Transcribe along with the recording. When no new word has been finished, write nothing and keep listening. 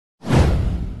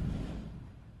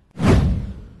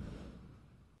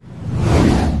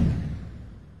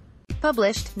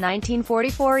Published,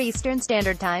 1944 Eastern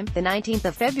Standard Time, the 19th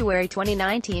of February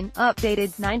 2019.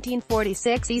 Updated,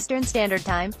 1946 Eastern Standard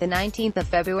Time, the 19th of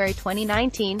February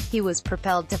 2019. He was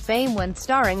propelled to fame when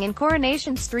starring in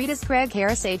Coronation Street as Craig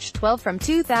Harris, aged 12 from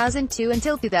 2002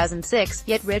 until 2006,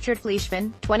 yet Richard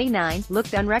Fleeshman, 29,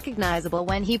 looked unrecognizable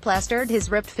when he plastered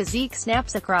his ripped physique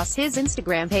snaps across his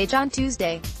Instagram page on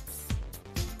Tuesday.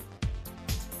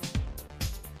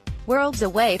 Worlds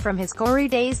away from his Corey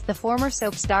days, the former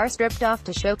soap star stripped off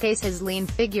to showcase his lean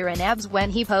figure and abs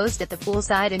when he posed at the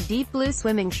poolside in deep blue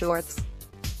swimming shorts.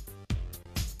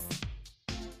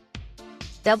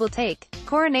 Double take.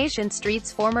 Coronation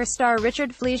Street's former star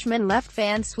Richard Fleeshman left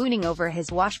fans swooning over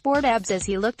his washboard abs as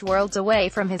he looked worlds away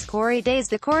from his Corey days.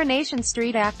 The Coronation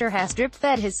Street actor has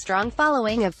drip-fed his strong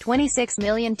following of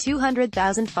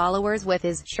 26,200,000 followers with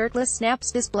his shirtless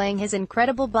snaps displaying his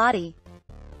incredible body.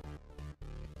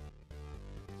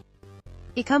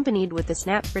 Accompanied with the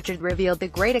snap, Richard revealed the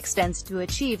great extents to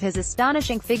achieve his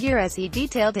astonishing figure as he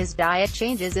detailed his diet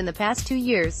changes in the past 2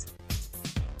 years.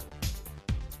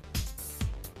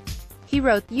 He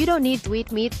wrote, "You don't need to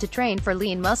eat meat to train for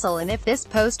lean muscle, and if this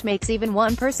post makes even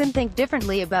one person think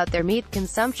differently about their meat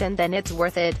consumption, then it's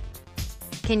worth it."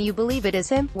 Can you believe it is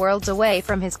him? Worlds away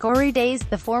from his Corey days,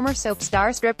 the former soap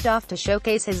star stripped off to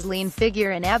showcase his lean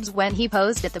figure and abs when he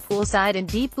posed at the poolside in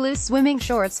deep blue swimming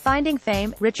shorts. Finding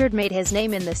fame, Richard made his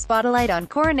name in the spotlight on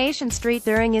Coronation Street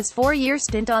during his 4-year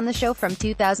stint on the show from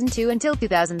 2002 until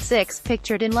 2006.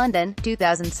 Pictured in London,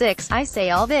 2006. "I say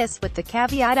all this with the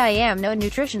caveat I am no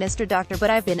nutritionist or doctor,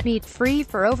 but I've been meat-free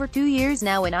for over 2 years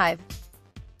now and I've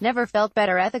never felt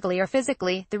better ethically or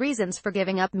physically. The reasons for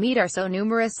giving up meat are so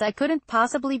numerous I couldn't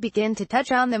possibly begin to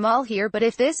touch on them all here, but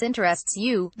if this interests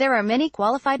you, there are many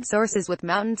qualified sources with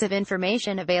mountains of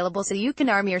information available so you can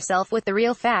arm yourself with the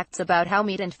real facts about how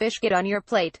meat and fish get on your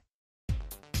plate."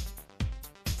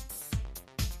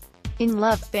 In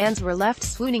love, fans were left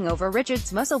swooning over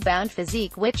Richard's muscle-bound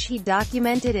physique, which he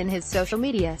documented in his social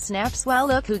media snaps. "Well,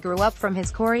 look who grew up from his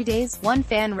Corey days," one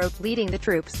fan wrote, leading the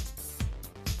troops.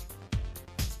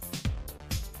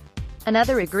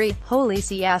 Another agreed, "Holy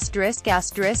C***,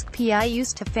 P I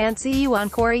used to fancy you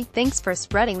on Corey. Thanks for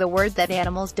spreading the word that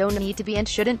animals don't need to be and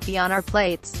shouldn't be on our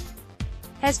plates."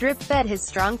 Has drip-fed his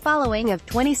strong following of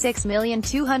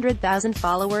 26,200,000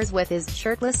 followers with his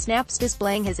shirtless snaps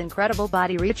displaying his incredible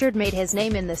body. Richard made his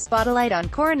name in the spotlight on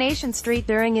Coronation Street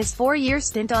during his 4-year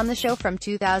stint on the show from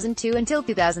 2002 until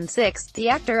 2006. The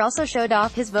actor also showed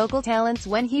off his vocal talents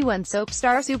when he won Soap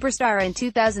Star Superstar in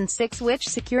 2006, which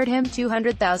secured him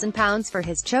 £200,000 for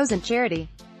his chosen charity.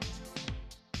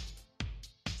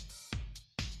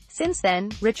 Since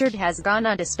then, Richard has gone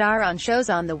on to star on shows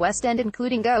on the West End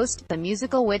including Ghost, the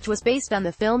musical, which was based on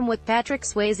the film with Patrick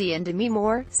Swayze and Demi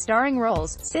Moore, starring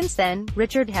roles. Since then,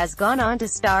 Richard has gone on to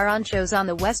star on shows on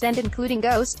the West End including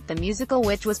Ghost, the musical,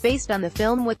 which was based on the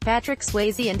film with Patrick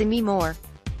Swayze and Demi Moore.